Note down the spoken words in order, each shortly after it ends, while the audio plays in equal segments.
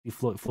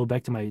flow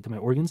back to my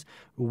organs.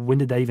 When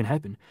did that even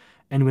happen?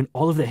 And when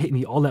all of that hit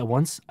me all at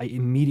once, I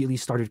immediately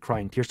started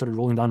crying. Tears started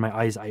rolling down my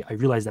eyes. I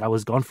realized that I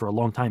was gone for a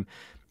long time.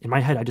 In my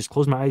head, I just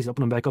closed my eyes,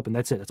 opened them back up, and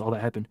that's it. That's all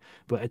that happened.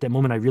 But at that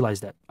moment, I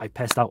realized that I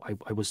passed out.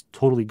 I was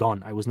totally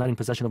gone. I was not in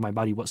possession of my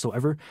body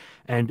whatsoever.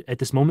 And at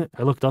this moment,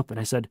 I looked up and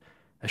I said,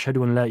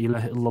 Ashhadu an la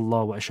ilaha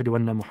illallah wa ashhadu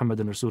anna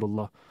Muhammadan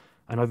Rasulullah.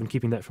 I know I've been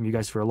keeping that from you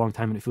guys for a long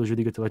time, and it feels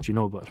really good to let you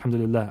know. But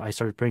alhamdulillah, I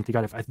started praying to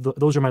God. If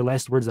those are my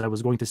last words that I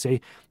was going to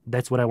say,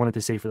 that's what I wanted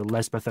to say for the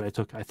last breath that I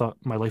took. I thought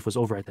my life was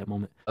over at that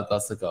moment.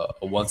 That's like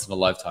a once in a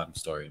lifetime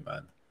story,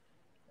 man.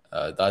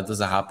 That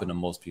doesn't happen to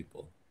most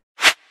people.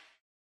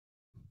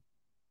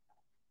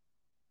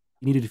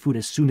 Needed food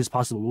as soon as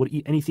possible. We would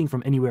eat anything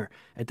from anywhere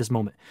at this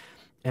moment.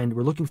 And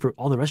we're looking for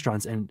all the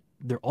restaurants, and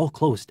they're all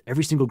closed.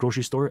 Every single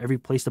grocery store, every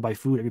place to buy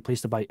food, every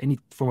place to buy any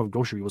form of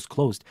grocery was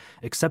closed,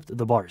 except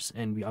the bars.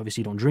 And we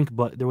obviously don't drink,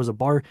 but there was a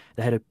bar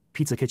that had a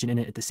pizza kitchen in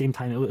it at the same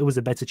time. It was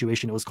a bad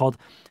situation. It was called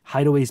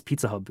Hideaway's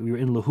Pizza Hub. We were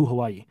in Lahu,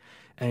 Hawaii.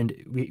 And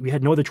we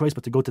had no other choice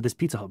but to go to this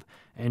pizza hub.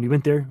 And we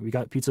went there, we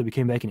got pizza, we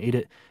came back and ate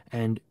it.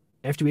 And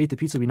after we ate the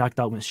pizza, we knocked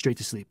out, went straight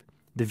to sleep.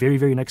 The very,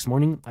 very next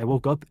morning, I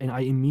woke up and I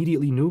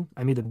immediately knew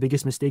I made the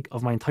biggest mistake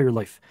of my entire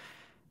life.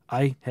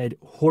 I had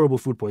horrible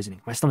food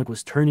poisoning. My stomach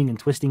was turning and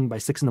twisting. By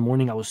 6 in the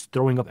morning, I was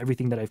throwing up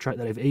everything that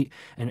I've ate,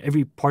 and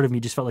every part of me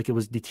just felt like it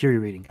was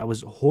deteriorating. I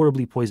was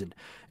horribly poisoned,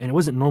 and it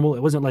wasn't normal. It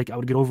wasn't like I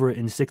would get over it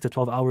in 6 to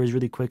 12 hours,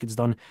 really quick. It's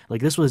done.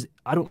 Like this was.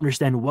 I don't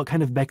understand what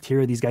kind of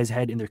bacteria these guys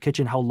had in their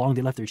kitchen, how long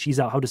they left their cheese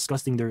out, how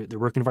disgusting their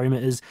work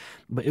environment is.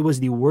 But it was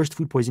the worst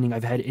food poisoning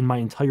I've had in my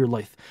entire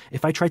life.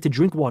 If I tried to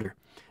drink water,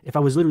 if I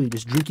was literally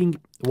just drinking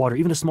water,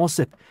 even a small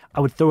sip,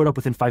 I would throw it up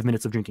within 5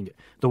 minutes of drinking it.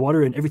 The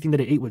water and everything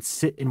that I ate would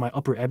sit in my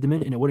upper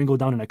abdomen and it wouldn't go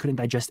down, and I couldn't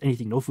digest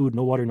anything. No food,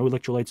 no water, no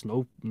electrolytes,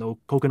 no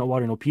coconut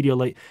water, no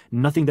Pedialyte.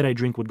 Nothing that I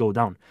drink would go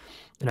down.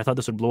 And I thought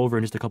this would blow over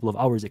in just a couple of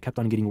hours. It kept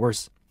on getting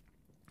worse.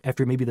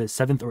 After maybe the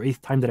 7th or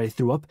 8th time that I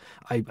threw up,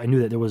 I knew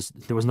that there was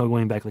no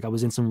going back. Like I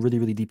was in some really,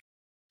 really deep.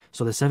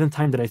 So the 7th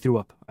time that I threw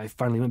up, I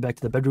finally went back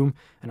to the bedroom,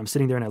 and I'm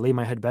sitting there and I lay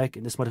my head back,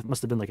 and this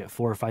must have been like at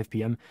 4 or 5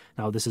 p.m.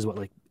 Now this is what,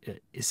 like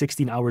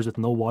 16 hours with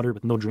no water,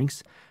 with no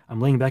drinks.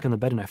 I'm laying back on the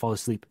bed and I fall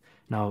asleep.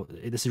 Now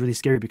this is really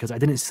scary because I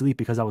didn't sleep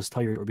because I was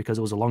tired or because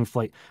it was a long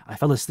flight. I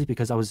fell asleep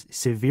because I was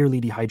severely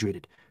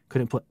dehydrated.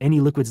 Couldn't put any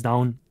liquids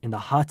down in the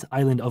hot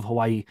island of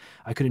Hawaii.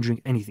 I couldn't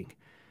drink anything.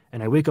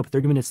 And I wake up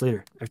 30 minutes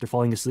later after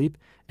falling asleep,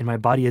 and my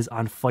body is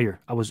on fire.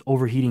 I was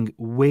overheating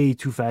way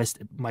too fast.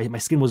 My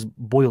skin was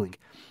boiling.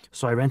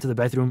 So I ran to the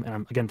bathroom, and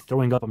I'm, again,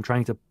 throwing up. I'm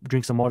trying to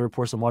drink some water,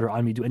 pour some water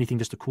on me, do anything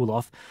just to cool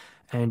off.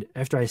 And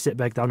after I sit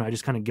back down, I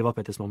just kind of give up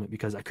at this moment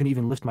because I couldn't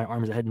even lift my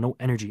arms. I had no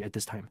energy at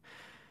this time.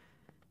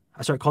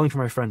 I started calling for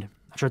my friend.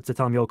 I started to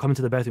tell him, yo, come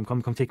into the bathroom,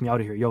 come take me out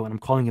of here, yo. And I'm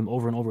calling him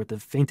over and over with the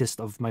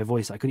faintest of my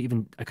voice. I could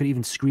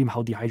even scream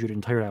how dehydrated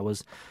and tired I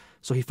was.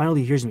 So he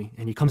finally hears me,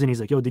 and he comes in,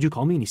 he's like, yo, did you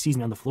call me? And he sees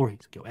me on the floor.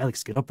 He's like, yo,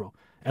 Alex, get up, bro.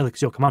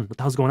 Alex, yo, come on. What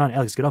the hell's going on?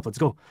 Alex, get up. Let's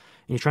go. And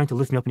he's trying to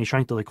lift me up, and he's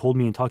trying to like hold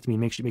me and talk to me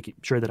and make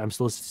sure that I'm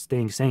still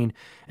staying sane.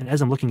 And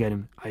as I'm looking at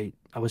him, I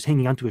was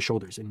hanging onto his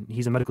shoulders. And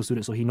he's a medical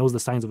student, so he knows the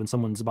signs of when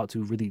someone's about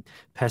to really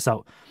pass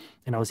out.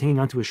 And I was hanging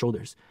onto his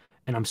shoulders.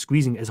 And I'm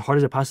squeezing as hard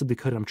as I possibly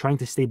could. And I'm trying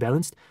to stay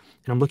balanced.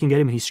 And I'm looking at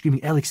him, and he's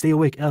screaming, Alex, stay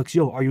awake. Alex,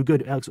 yo, are you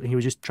good? Alex. And he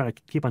was just trying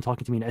to keep on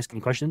talking to me and asking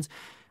me questions.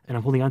 And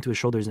I'm holding onto his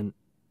shoulders, and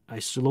I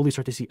slowly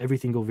start to see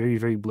everything go very,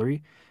 very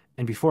blurry.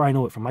 And before I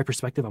know it, from my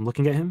perspective, I'm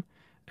looking at him.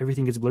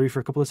 Everything gets blurry for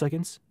a couple of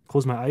seconds.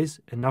 Close my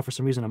eyes. And now for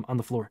some reason, I'm on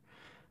the floor.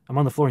 I'm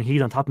on the floor, and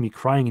he's on top of me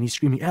crying, and he's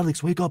screaming,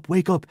 Alex, wake up,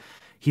 wake up.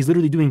 He's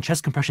literally doing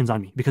chest compressions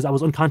on me because I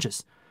was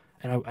unconscious.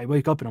 And I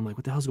wake up, and I'm like,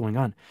 what the hell's going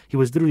on? He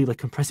was literally like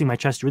compressing my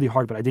chest really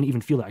hard, but I didn't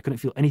even feel it. I couldn't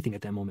feel anything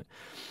at that moment.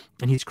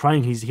 And he's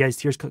crying. He has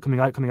tears coming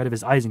out of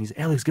his eyes. And he's,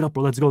 Alex, get up,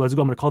 bro. Let's go. I'm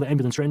going to call the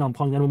ambulance right now. I'm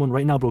calling 911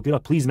 right now, bro. Get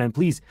up, please, man,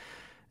 please.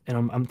 And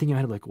I'm thinking in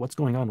my head, like, what's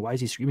going on? Why is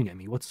he screaming at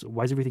me?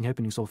 Why is everything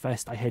happening so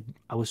fast? I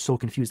was so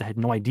confused. I had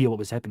no idea what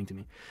was happening to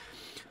me.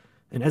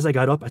 And as I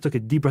got up, I took a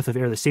deep breath of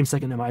air. The same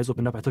second that my eyes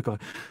opened up, I took a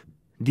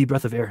deep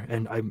breath of air,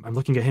 and I'm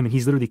looking at him, and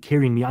he's literally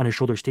carrying me on his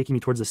shoulders, taking me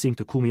towards the sink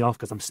to cool me off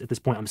because at this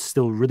point I'm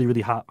still really,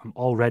 really hot. I'm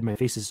all red. My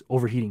face is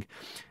overheating,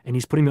 and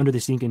he's putting me under the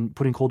sink and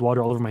putting cold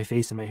water all over my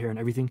face and my hair and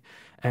everything.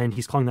 And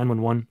he's calling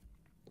 911.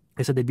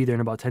 They said they'd be there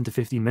in about 10 to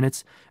 15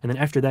 minutes. And then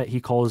after that, he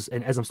calls,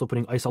 and as I'm still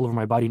putting ice all over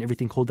my body and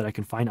everything cold that I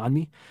can find on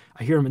me,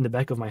 I hear him in the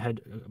back of my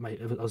head.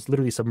 I was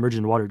literally submerged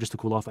in water just to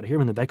cool off. And I hear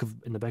him in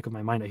the back of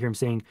my mind. I hear him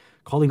saying,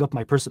 calling up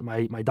my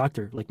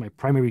doctor, like my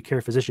primary care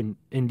physician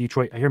in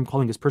Detroit. I hear him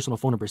calling his personal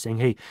phone number saying,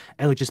 hey,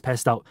 Alex just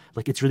passed out.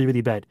 Like, it's really,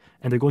 really bad.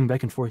 And they're going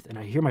back and forth. And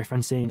I hear my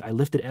friend saying, I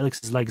lifted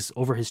Alex's legs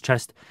over his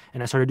chest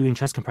and I started doing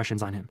chest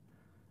compressions on him.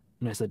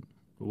 And I said,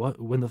 what?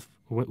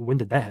 When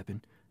did that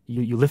happen?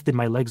 You lifted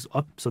my legs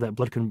up so that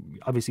blood can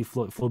obviously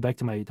flow back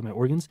to my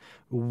organs.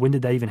 When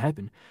did that even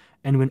happen?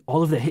 And when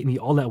all of that hit me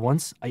all at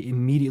once, I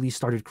immediately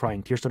started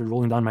crying. Tears started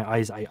rolling down my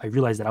eyes. I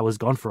realized that I was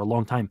gone for a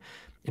long time.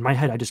 In my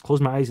head, I just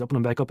closed my eyes, opened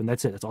them back up, and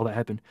that's it. That's all that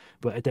happened.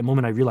 But at that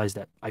moment, I realized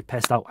that I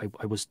passed out.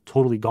 I was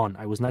totally gone.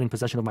 I was not in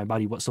possession of my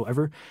body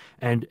whatsoever.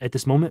 And at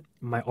this moment,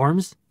 my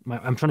arms,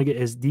 I'm trying to get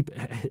as deep,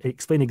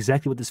 explain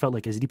exactly what this felt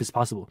like as deep as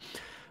possible.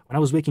 When I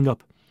was waking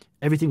up,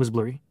 everything was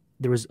blurry.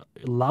 There was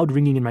loud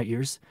ringing in my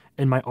ears,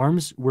 and my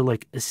arms were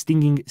like a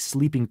stinging,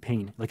 sleeping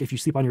pain. Like if you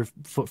sleep on your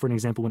foot, for an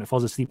example, when it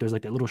falls asleep, there's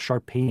like that little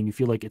sharp pain, and you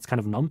feel like it's kind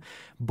of numb.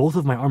 Both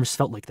of my arms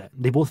felt like that.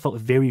 They both felt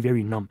very,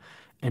 very numb.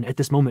 And at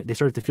this moment, they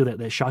started to feel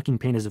that shocking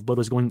pain as if blood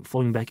was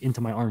flowing back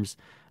into my arms.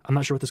 I'm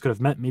not sure what this could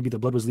have meant. Maybe the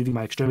blood was leaving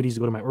my extremities to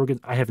go to my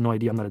organs. I have no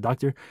idea. I'm not a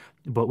doctor.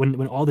 But when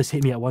all this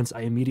hit me at once,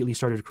 I immediately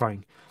started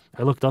crying.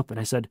 I looked up and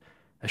I said,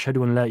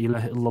 Ashhadu an la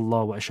ilaha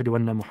illallah wa ashhadu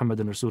anna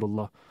Muhammadan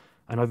Rasulullah.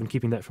 I know I've been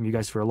keeping that from you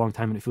guys for a long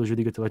time, and it feels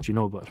really good to let you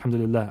know. But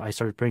alhamdulillah, I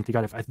started praying to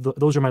God. If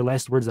those are my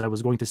last words that I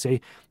was going to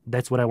say,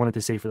 that's what I wanted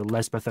to say for the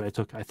last breath that I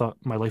took. I thought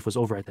my life was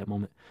over at that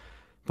moment.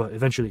 But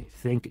eventually,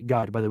 thank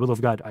God, by the will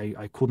of God,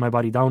 I cooled my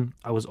body down.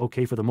 I was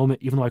okay for the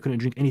moment, even though I couldn't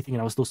drink anything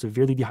and I was still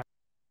severely dehydrated.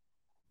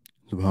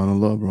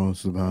 Subhanallah, bro.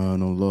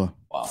 Subhanallah.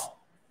 Wow.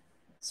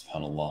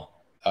 Subhanallah.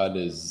 That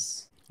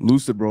is.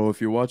 Lucid, bro. If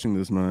you're watching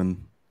this,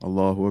 man,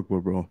 Allahu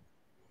Akbar, bro.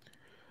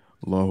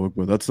 Allahu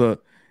Akbar. That's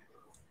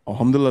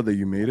alhamdulillah that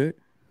you made it,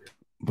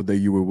 but that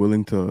you were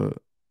willing to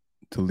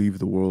leave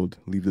the world,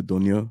 leave the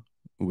dunya,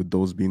 with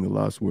those being the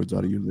last words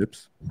out of your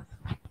lips.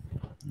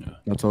 Yeah.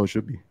 That's how it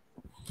should be.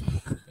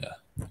 Yeah.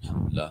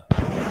 Alhamdulillah.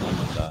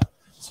 Alhamdulillah.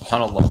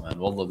 SubhanAllah, man.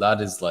 Wallah,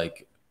 that is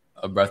like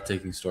a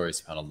breathtaking story,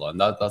 SubhanAllah. And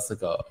that's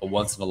like a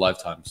once in a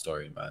lifetime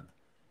story, man.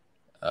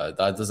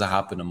 That doesn't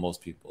happen to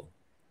most people.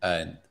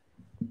 And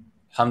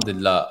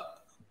alhamdulillah,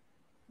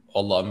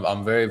 Allah,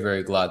 I'm very,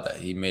 very glad that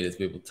he made us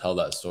be able to tell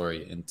that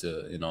story and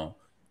to,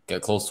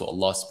 get close to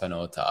Allah subhanahu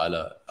wa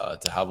ta'ala,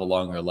 to have a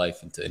longer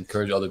life and to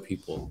encourage other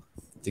people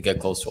to get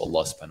close to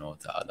Allah subhanahu wa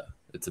ta'ala.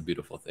 It's a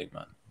beautiful thing,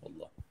 man.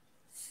 Allah.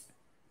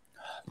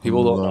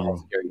 People don't know how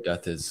scary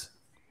death is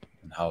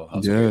and how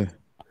scary. Yeah.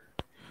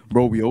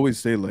 Bro, we always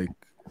say, like,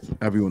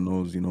 everyone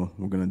knows,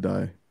 we're going to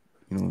die.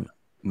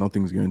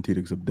 Nothing's guaranteed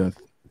except death,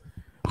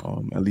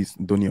 at least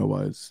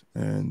dunya-wise.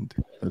 And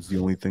that's the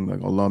only thing.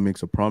 Like, Allah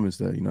makes a promise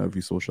that,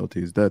 every soul shall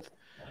taste death.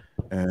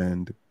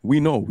 And we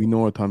know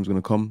our time's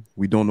going to come.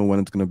 We don't know when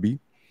it's going to be.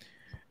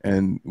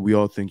 And we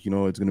all think,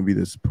 it's going to be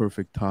this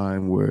perfect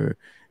time where,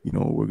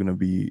 we're going to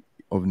be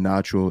of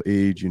natural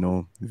age,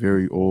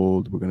 very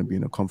old. We're going to be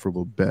in a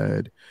comfortable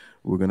bed.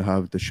 We're going to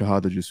have the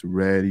shahada just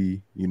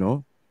ready,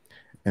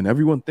 and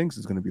everyone thinks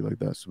it's going to be like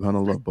that,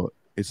 subhanAllah, but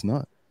it's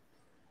not.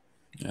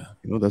 Yeah.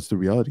 That's the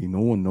reality. No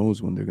one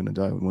knows when they're going to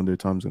die, when their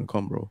time's going to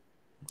come, bro.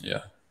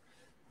 Yeah.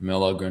 May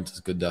Allah grant us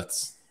good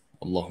deaths.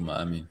 Allahumma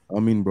ameen.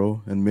 Ameen,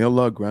 bro. And may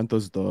Allah grant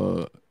us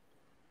the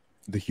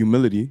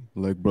humility,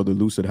 like Brother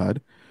Lucid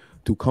had,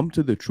 to come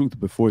to the truth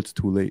before it's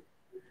too late.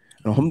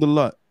 And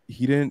alhamdulillah,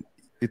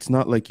 it's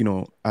not like,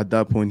 at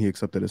that point he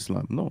accepted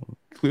Islam. No,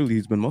 clearly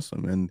he's been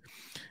Muslim.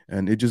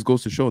 And it just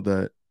goes to show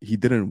that he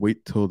didn't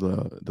wait till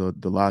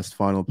the last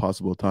final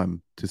possible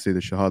time to say the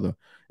Shahada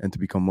and to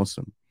become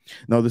Muslim.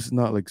 Now, this is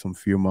not like some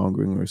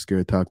fear-mongering or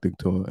scare tactic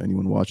to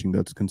anyone watching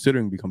that's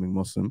considering becoming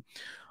Muslim.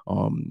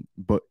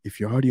 But if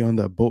you're already on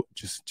that boat,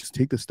 just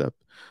take the step.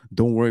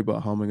 Don't worry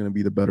about how am I going to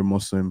be the better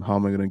Muslim? How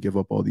am I going to give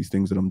up all these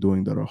things that I'm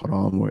doing that are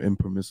haram or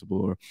impermissible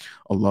or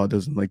Allah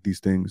doesn't like these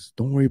things?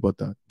 Don't worry about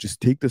that.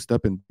 Just take the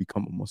step and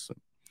become a Muslim.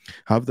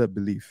 Have that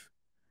belief.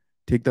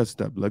 Take that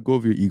step. Let go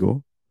of your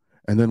ego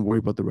and then worry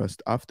about the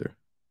rest after.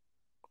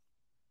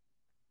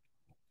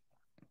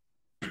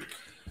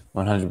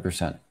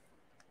 100%.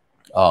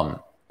 A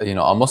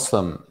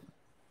Muslim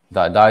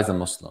that dies a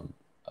Muslim,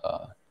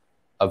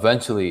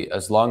 eventually,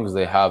 as long as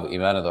they have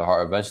iman in their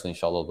heart, eventually,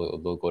 inshallah,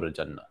 they'll go to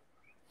Jannah.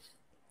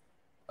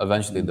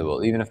 Eventually, they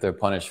will, even if they're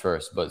punished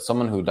first. But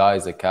someone who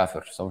dies a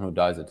kafir, someone who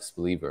dies a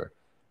disbeliever,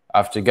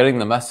 after getting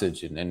the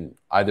message and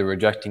either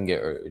rejecting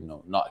it or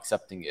not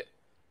accepting it,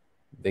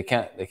 they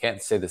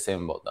can't say the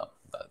same about them.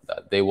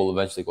 That they will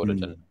eventually go to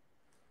Jannah.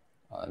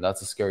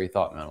 That's a scary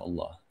thought, man.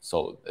 Allah.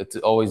 So it's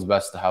always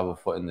best to have a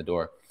foot in the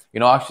door.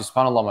 Actually,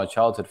 subhanAllah, my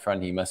childhood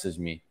friend, he messaged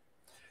me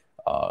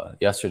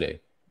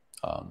yesterday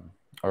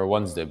or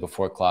Wednesday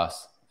before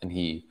class, and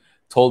he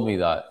told me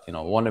that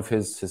one of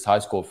his high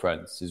school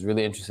friends is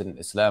really interested in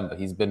Islam, but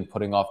he's been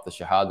putting off the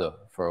Shahada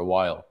for a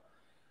while.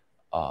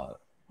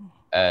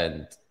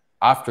 And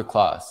after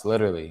class,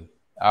 literally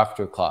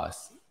after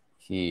class,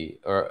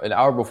 an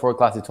hour before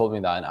class, he told me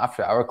that, and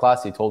after our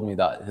class, he told me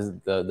that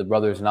the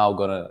brother is now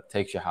gonna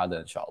take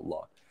Shahada,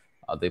 inshallah.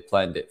 They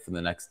planned it for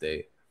the next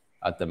day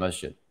at the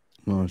masjid.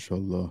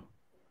 MashaAllah.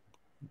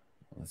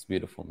 That's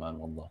beautiful, man.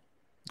 Wallah.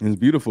 It's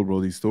beautiful, bro,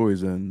 these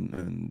stories.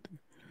 And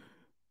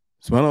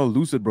subhanAllah,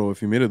 Lucid, bro,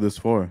 if you made it this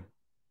far,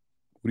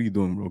 what are you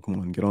doing, bro? Come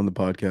on, get on the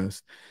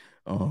podcast.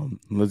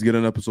 Let's get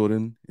an episode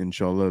in.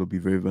 Inshallah, it'll be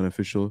very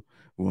beneficial.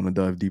 We want to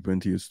dive deeper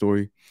into your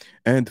story.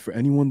 And for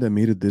anyone that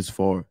made it this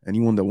far,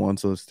 anyone that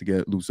wants us to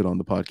get Lucid on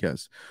the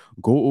podcast,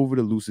 go over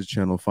to Lucid's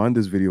channel, find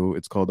this video.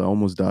 It's called I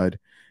Almost Died,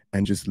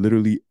 and just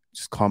literally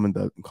just comment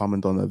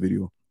on that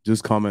video.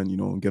 Just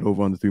comment, get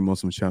over on the Three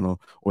Muslims channel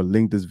or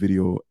link this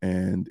video,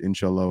 and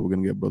inshallah, we're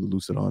gonna get Brother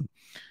Lucid on.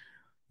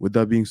 With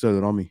that being said,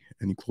 Rami,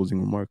 any closing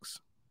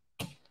remarks?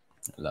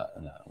 لا.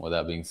 With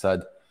that being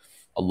said,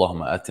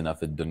 اللهم آتنا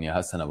في الدنيا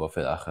حسنة وفي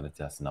الآخرة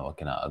حسنة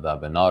وقنا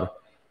عذاب النار.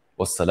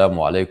 والسلام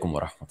عليكم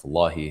ورحمة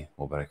الله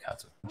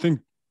وبركاته. I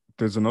think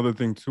there's another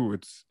thing too.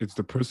 It's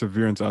the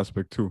perseverance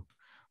aspect too.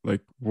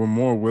 Like, we're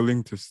more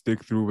willing to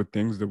stick through with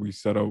things that we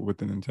set out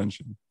with an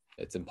intention.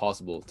 It's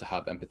impossible to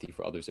have empathy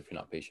for others if you're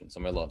not patient. So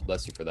may Allah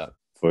bless you for that.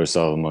 First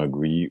off, I'm going to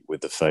agree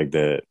with the fact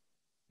that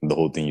the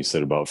whole thing you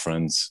said about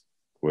friends,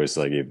 where it's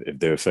like if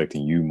they're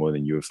affecting you more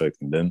than you're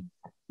affecting them,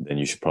 then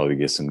you should probably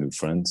get some new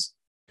friends.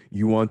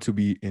 You want to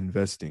be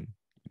investing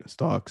in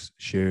stocks,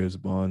 shares,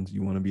 bonds.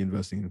 You want to be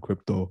investing in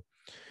crypto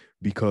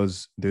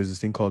because there's this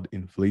thing called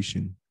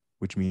inflation,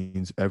 which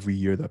means every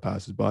year that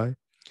passes by,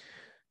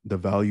 the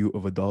value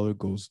of a dollar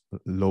goes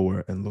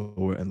lower and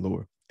lower and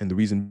lower. And the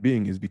reason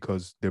being is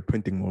because they're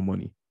printing more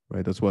money,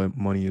 right? That's why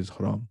money is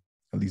haram.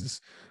 At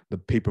least the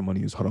paper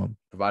money is haram.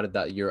 Provided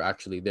that you're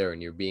actually there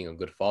and you're being a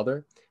good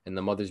father and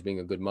the mother's being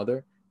a good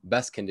mother,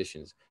 best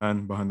conditions.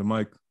 And behind the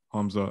mic,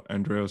 Hamza,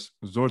 Andreas,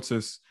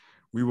 Zortzis,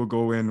 we will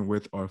go in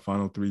with our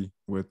final three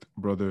with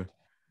Brother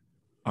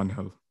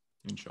Angel,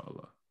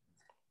 inshallah.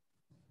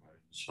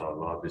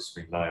 Inshallah,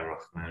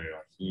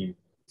 Bismillahirrahmanirrahim.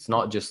 It's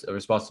not just a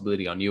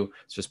responsibility on you,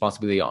 it's a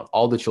responsibility on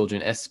all the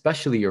children,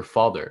 especially your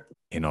father.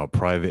 In our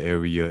private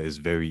area is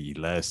very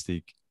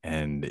elastic,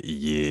 and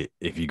yeah,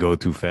 if you go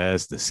too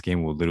fast, the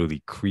skin will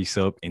literally crease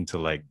up into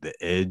like the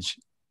edge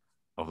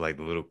of like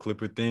the little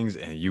clipper things,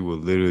 and you will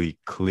literally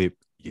clip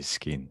your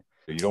skin.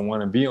 You don't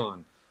want to be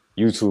on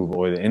YouTube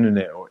or the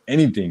internet or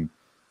anything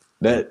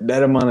that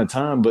amount of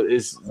time, but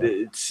it's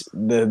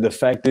the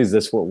fact is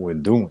that's what we're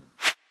doing.